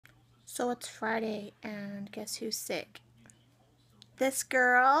So it's Friday, and guess who's sick? This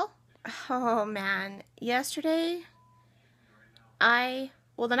girl. Oh man, yesterday the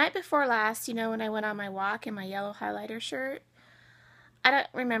night before last, when I went on my walk in my yellow highlighter shirt, I don't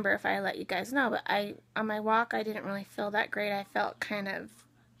remember if I let you guys know, but on my walk I didn't really feel that great. I felt kind of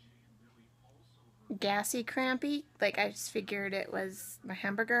gassy, crampy, like I just figured it was my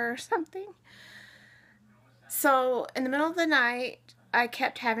hamburger or something. So in the middle of the night, I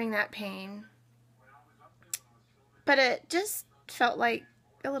kept having that pain, but it just felt like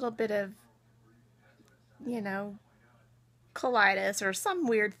a little bit of, colitis or some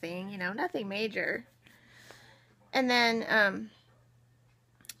weird thing, nothing major. And then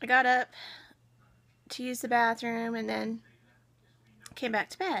I got up to use the bathroom and then came back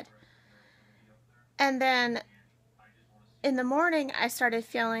to bed. And then in the morning, I started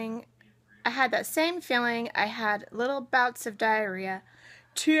feeling, I had that same feeling. I had little bouts of diarrhea.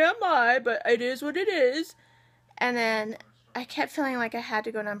 TMI, but it is what it is. And then I kept feeling like I had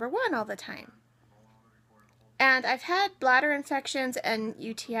to go number 1 all the time. And I've had bladder infections and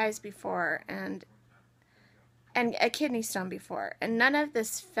UTIs before, and a kidney stone before, and none of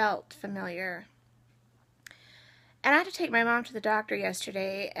this felt familiar. And I had to take my mom to the doctor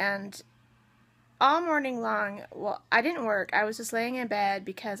yesterday, and all morning long, well, I didn't work. I was just laying in bed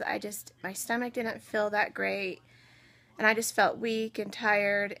because my stomach didn't feel that great, and I just felt weak and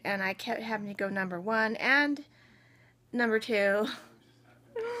tired, and I kept having to go number 1 and number 2.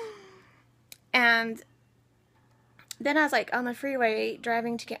 And then I was like on the freeway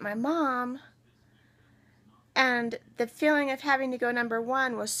driving to get my mom, and the feeling of having to go number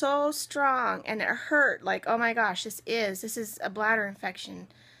 1 was so strong, and it hurt like, oh my gosh, this is a bladder infection.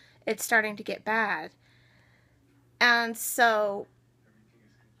 It's starting to get bad. And so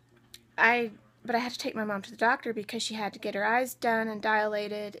but I had to take my mom to the doctor because she had to get her eyes done and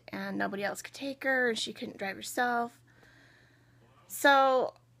dilated, and nobody else could take her, and she couldn't drive herself.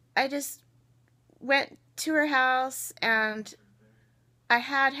 So I just went to her house, and I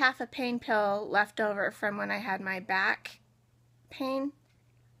had half a pain pill left over from when I had my back pain.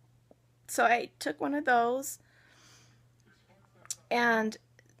 So I took one of those, and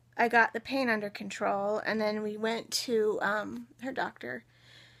I got the pain under control, and then we went to her doctor.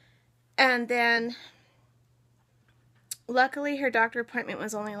 And then luckily her doctor appointment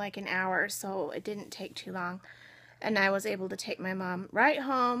was only like an hour, so it didn't take too long. And I was able to take my mom right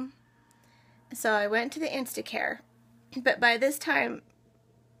home. So I went to the Instacare. But by this time,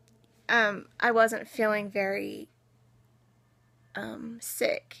 I wasn't feeling very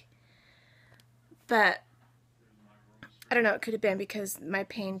sick. But I don't know, it could have been because my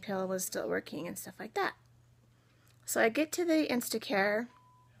pain pill was still working and stuff like that. So I get to the Instacare,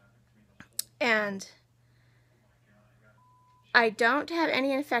 and I don't have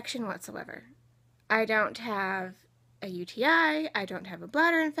any infection whatsoever. I don't have a UTI, I don't have a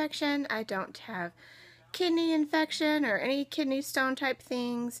bladder infection, I don't have kidney infection or any kidney stone type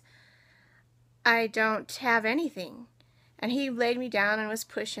things. I don't have anything. And he laid me down and was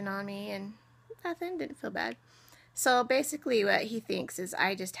pushing on me, and nothing, didn't feel bad. So basically what he thinks is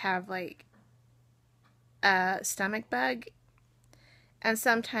I just have like a stomach bug, and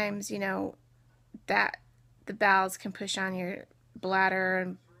sometimes, that the bowels can push on your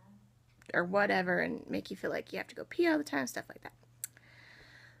bladder or whatever and make you feel like you have to go pee all the time, stuff like that.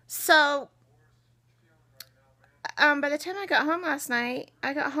 So by the time I got home last night,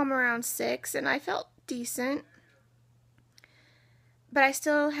 I got home around 6, and I felt decent. But I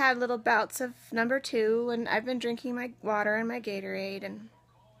still had little bouts of number 2, and I've been drinking my water and my Gatorade. And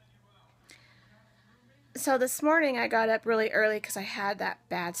so this morning I got up really early because I had that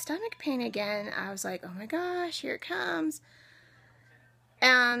bad stomach pain again. I was like, oh my gosh, here it comes.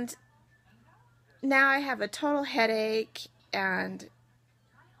 And now I have a total headache, and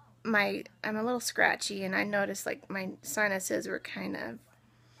I'm a little scratchy, and I noticed like my sinuses were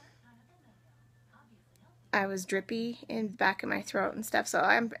I was drippy in the back of my throat and stuff. So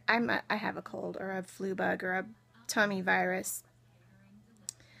I have a cold or a flu bug or a tummy virus.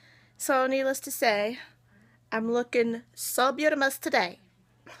 So needless to say, I'm looking so beautiful today.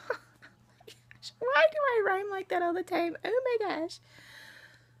 Why do I rhyme like that all the time? Oh my gosh.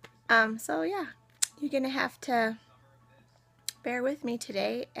 So yeah, you're gonna have to bear with me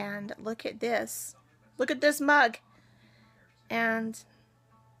today and look at this. Look at this mug. And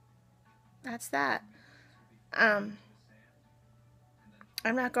that's that. I'm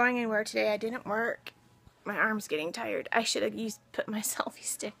not going anywhere today. I didn't work. My arm's getting tired. I should have put my selfie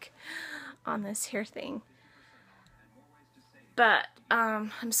stick on this here thing. But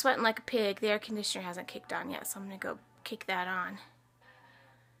I'm sweating like a pig. The air conditioner hasn't kicked on yet, so I'm gonna go kick that on.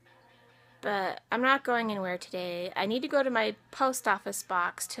 But I'm not going anywhere today. I need to go to my post office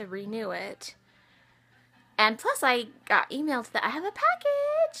box to renew it. And plus I got emailed that I have a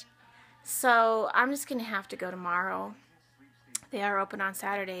package. So I'm just going to have to go tomorrow. They are open on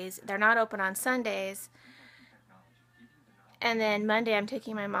Saturdays. They're not open on Sundays. And then Monday I'm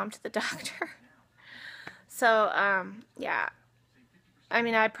taking my mom to the doctor. So, yeah. I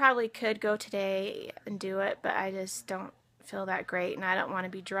mean, I probably could go today and do it, but I just don't feel that great. And I don't want to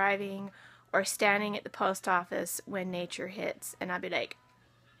be driving or standing at the post office when nature hits. And I'll be like,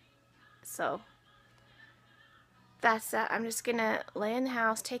 so that's that. I'm just going to lay in the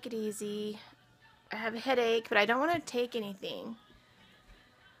house, take it easy. I have a headache, but I don't want to take anything.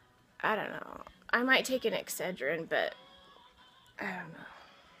 I don't know. I might take an Excedrin, but I don't know.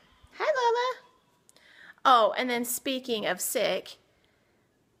 Hi, Lola. Oh, and then speaking of sick,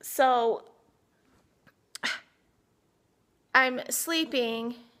 so I'm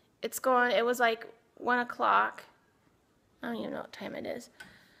sleeping. It was like 1 o'clock. I don't even know what time it is.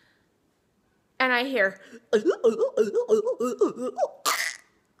 And I hear, and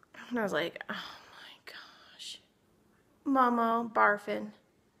I was like, oh my gosh. Momo barfing.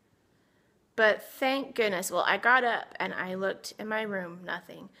 But thank goodness. Well, I got up and I looked in my room,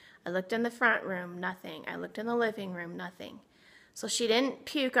 nothing. I looked in the front room, nothing. I looked in the living room, nothing. So she didn't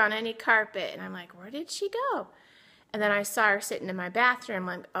puke on any carpet. And I'm like, where did she go? And then I saw her sitting in my bathroom.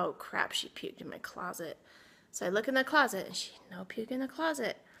 I'm like, oh crap, she puked in my closet. So I look in the closet and she no puke in the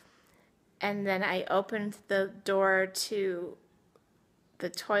closet. And then I opened the door to the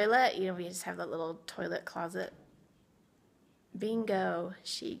toilet. You know, we just have that little toilet closet. Bingo.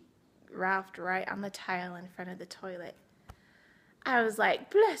 She ralphed right on the tile in front of the toilet. I was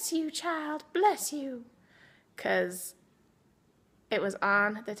like, bless you, child, bless you. Because it was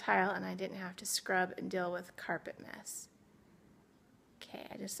on the tile and I didn't have to scrub and deal with carpet mess. Okay,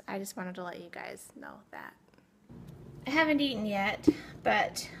 I just wanted to let you guys know that. I haven't eaten yet,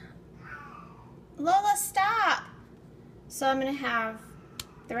 but Lola, stop! So I'm going to have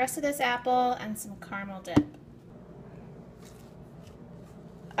the rest of this apple and some caramel dip.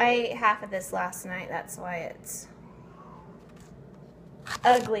 I ate half of this last night, that's why it's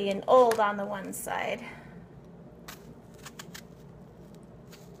ugly and old on the one side.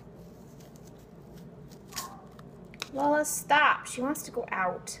 Lola, stop. She wants to go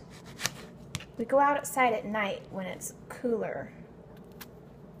out. We go outside at night when it's cooler.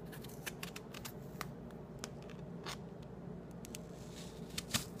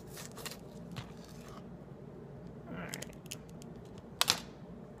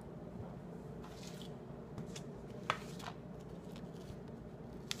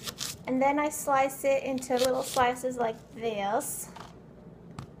 And then I slice it into little slices like this.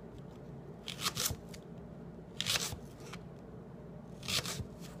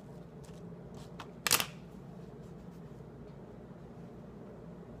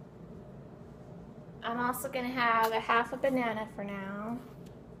 I'm also going to have a half a banana for now.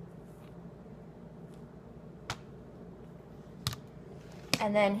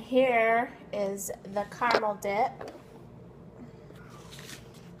 And then here is the caramel dip.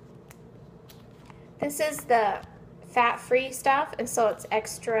 This is the fat-free stuff, and so it's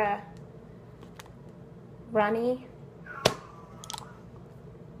extra runny.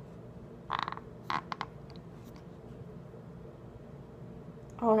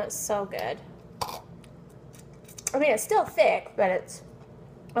 Oh, it's so good. I mean, it's still thick, but it's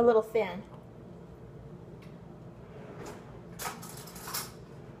a little thin.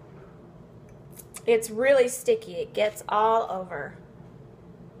 It's really sticky. It gets all over.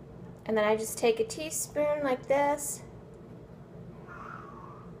 And then I just take a teaspoon like this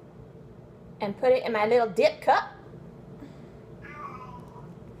and put it in my little dip cup.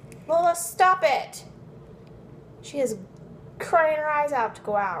 Lola, stop it. She is crying her eyes out to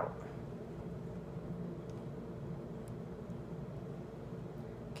go out.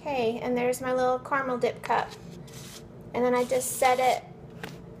 Okay, and there's my little caramel dip cup. And then I just set it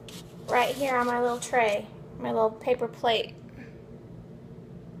right here on my little tray, my little paper plate.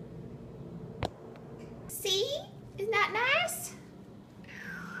 See? Isn't that nice?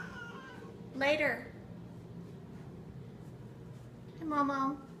 Later. Hi,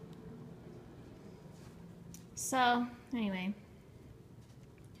 Momo. So, anyway.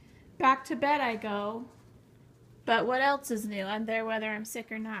 Back to bed I go. But what else is new? I'm there whether I'm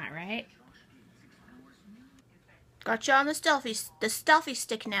sick or not, right? Got you on the stealthy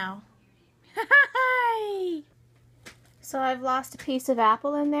stick now. Hi! So I've lost a piece of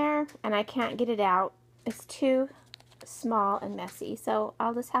apple in there, and I can't get it out. It's too small and messy, so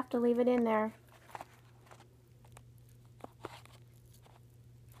I'll just have to leave it in there.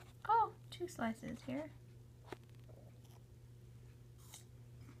 Oh, 2 slices here.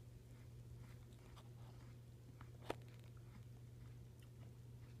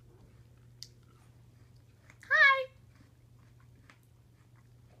 Hi!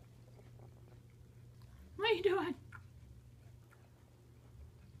 What are you doing?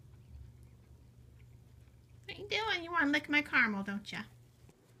 What are you doing? You want to lick my caramel, don't you?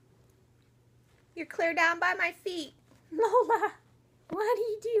 You're clear down by my feet. Lola, what are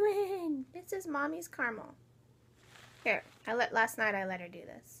you doing? This is Mommy's caramel. Here, last night I let her do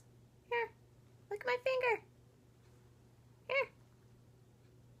this. Here, look at my finger. Here.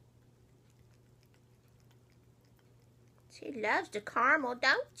 She loves the caramel,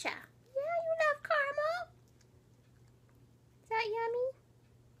 don't ya? Yeah, you love caramel. Is that yummy?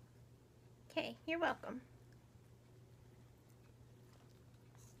 Okay, you're welcome.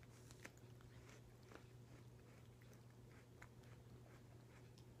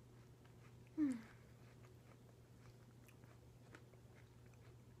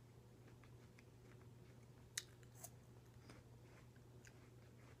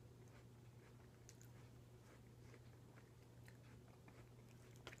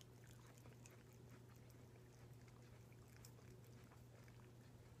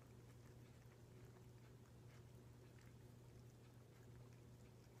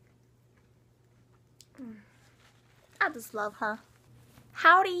 I just love her.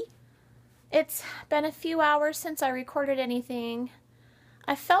 Howdy. It's been a few hours since I recorded anything.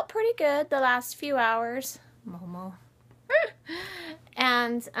 I felt pretty good the last few hours. Momo.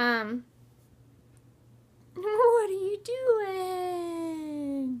 And, what are you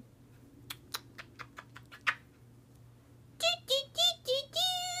doing?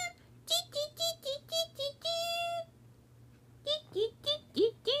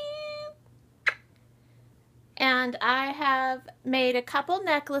 And I have made a couple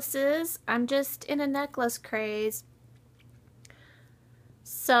necklaces. I'm just in a necklace craze.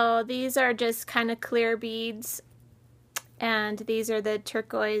 So these are just kind of clear beads. And these are the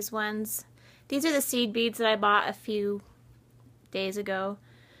turquoise ones. These are the seed beads that I bought a few days ago.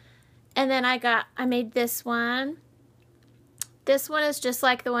 And then I made this one. This one is just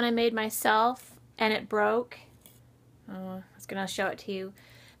like the one I made myself, and it broke. Oh, I was gonna show it to you.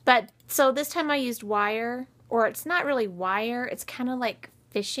 But so this time I used wire, or it's not really wire, it's kind of like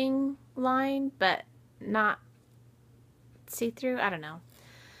fishing line, but not see-through. I don't know.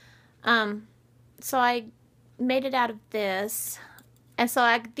 So I made it out of this, and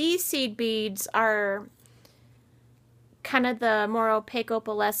so these seed beads are kind of the more opaque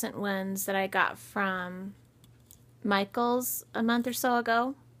opalescent ones that I got from Michael's a month or so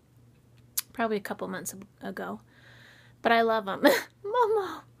ago, probably a couple months ago, but I love them.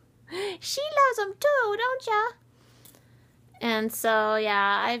 Momo, she loves them too, don't ya? And so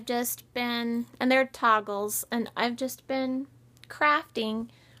yeah, I've just been, and they're toggles, and I've just been crafting.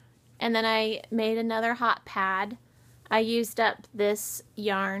 And then I made another hot pad. I used up this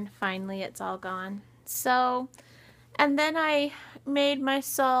yarn. Finally, it's all gone. So, and then I made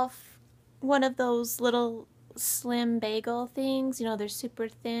myself one of those little slim bagel things. You know, they're super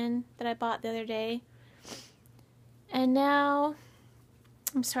thin, that I bought the other day. And now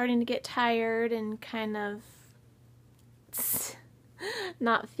I'm starting to get tired and kind of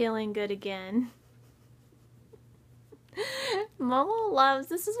not feeling good again. Momo loves,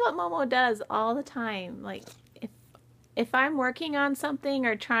 this is what Momo does all the time. Like, if I'm working on something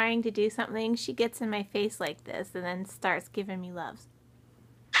or trying to do something, she gets in my face like this and then starts giving me loves.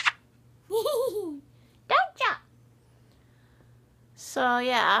 Don't ya? So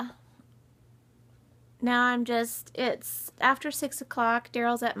yeah, now I'm just, it's after 6 o'clock.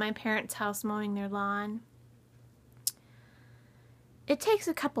 Daryl's at my parents' house mowing their lawn. It takes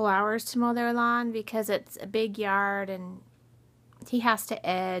a couple hours to mow their lawn because it's a big yard and he has to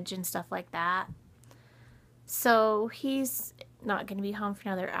edge and stuff like that. So he's not going to be home for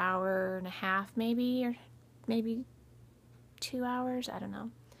another hour and a half maybe, or maybe 2 hours, I don't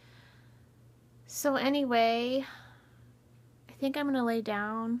know. So anyway, I think I'm going to lay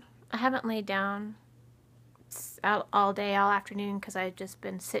down. I haven't laid down all day, all afternoon, because I've just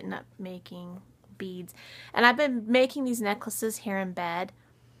been sitting up making beads. And I've been making these necklaces here in bed,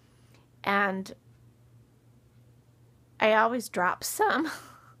 and I always drop some.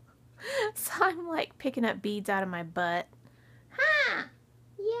 So I'm like picking up beads out of my butt. Huh?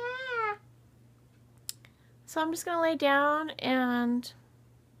 Yeah. So I'm just gonna lay down and,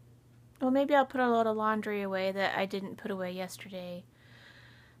 well, maybe I'll put a load of laundry away that I didn't put away yesterday.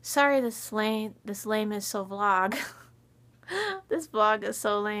 Sorry, this lame is so vlog. This vlog is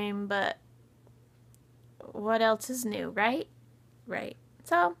so lame, but what else is new, right? Right.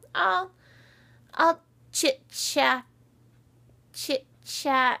 So I'll I'll chit-chat,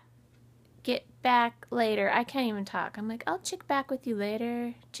 get back later. I can't even talk. I'm like, I'll check back with you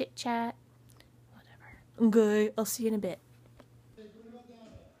later. Chit-chat. Whatever. Okay, I'll see you in a bit.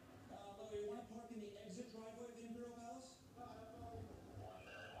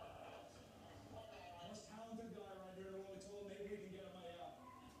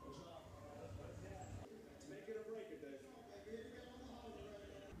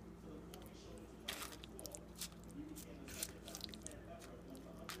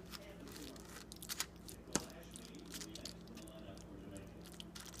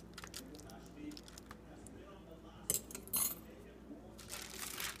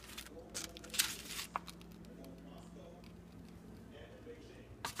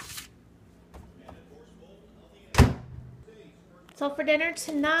 So for dinner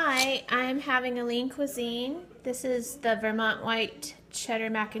tonight, I'm having a lean cuisine. This is the Vermont white cheddar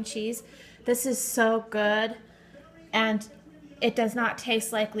mac and cheese. This is so good, and it does not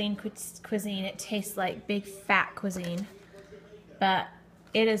taste like lean cuisine. It tastes like big fat cuisine, but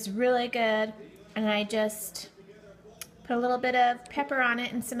it is really good, and I just put a little bit of pepper on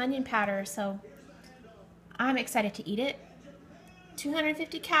it and some onion powder, so I'm excited to eat it.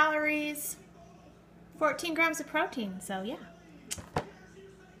 250 calories, 14 grams of protein, so yeah.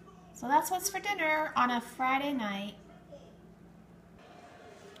 So that's what's for dinner on a Friday night.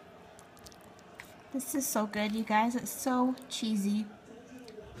 This is so good, you guys. It's so cheesy.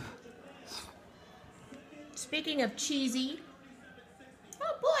 Speaking of cheesy,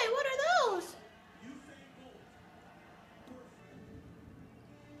 oh boy, what are those?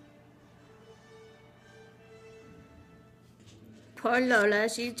 Poor Lola,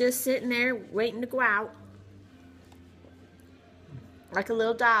 she's just sitting there waiting to go out. Like a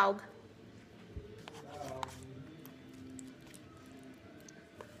little dog.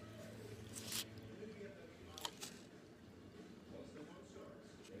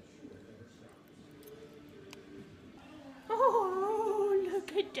 Oh,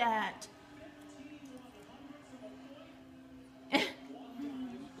 look at that.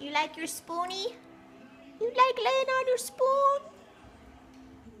 You like your spoonie? You like laying on your spoon?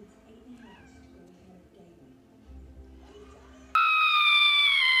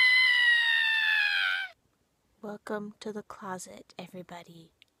 Welcome to the closet,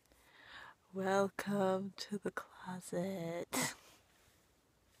 everybody. Welcome to the closet.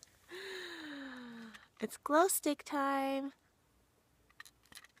 It's glow stick time.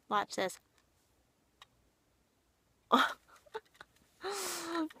 Watch this.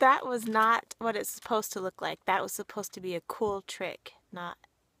 That was not what it's supposed to look like. That was supposed to be a cool trick, not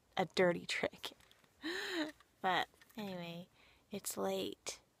a dirty trick. But anyway, it's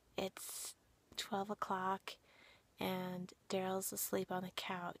late. It's 12 o'clock and Daryl's asleep on the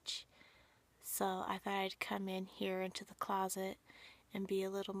couch. So I thought I'd come in here into the closet and be a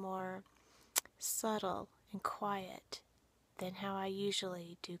little more subtle and quiet than how I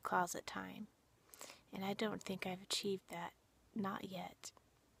usually do closet time. And I don't think I've achieved that. Not yet.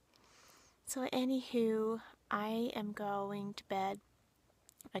 So anywho, I am going to bed.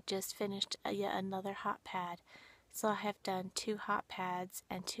 I just finished yet another hot pad. So I have done 2 hot pads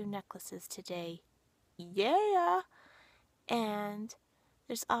and 2 necklaces today. Yeah! And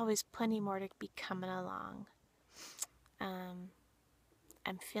there's always plenty more to be coming along.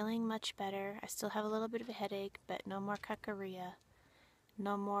 I'm feeling much better. I still have a little bit of a headache, but no more cacarrhea.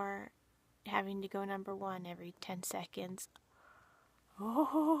 No more having to go number 1 every 10 seconds.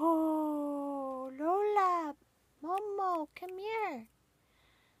 Oh, Lola, Momo, come here.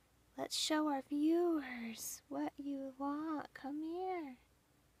 Let's show our viewers what you want. Come here.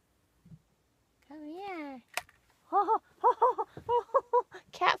 Come here. Oh, oh, oh, oh.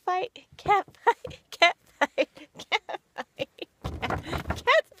 Cat fight, cat fight, cat fight, cat fight,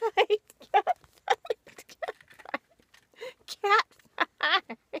 cat fight, cat fight, cat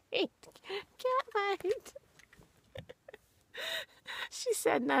fight, cat fight. She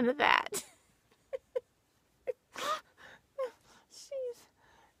said none of that.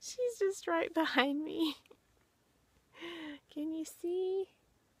 She's just right behind me. Can you see?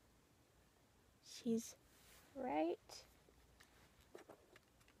 She's right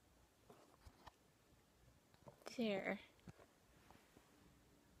there.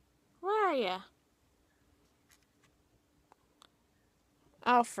 Where are you?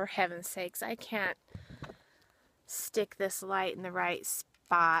 Oh, for heaven's sakes, I can't stick this light in the right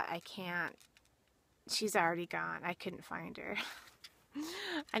spot. I can't. She's already gone. I couldn't find her.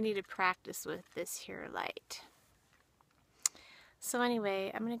 I need to practice with this here light. So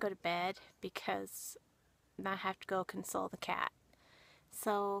anyway, I'm going to go to bed because I have to go console the cat.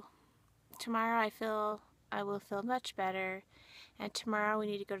 So tomorrow I will feel much better. And tomorrow we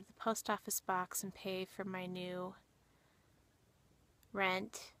need to go to the post office box and pay for my new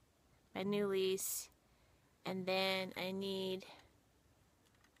rent, my new lease. And then I need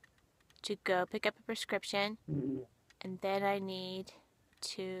to go pick up a prescription. And then I need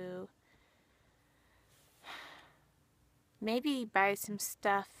to maybe buy some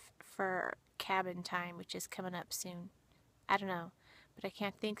stuff for cabin time, which is coming up soon. I don't know, but I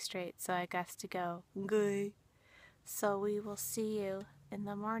can't think straight, so I got to go. Okay. So we will see you in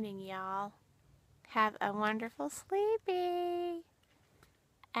the morning, y'all. Have a wonderful sleepy.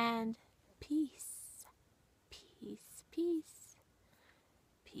 And peace. Peace, peace.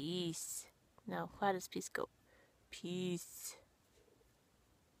 Peace. No, how does peace go? Peace.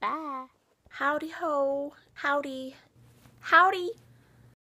 Bye. Howdy ho. Howdy. Howdy.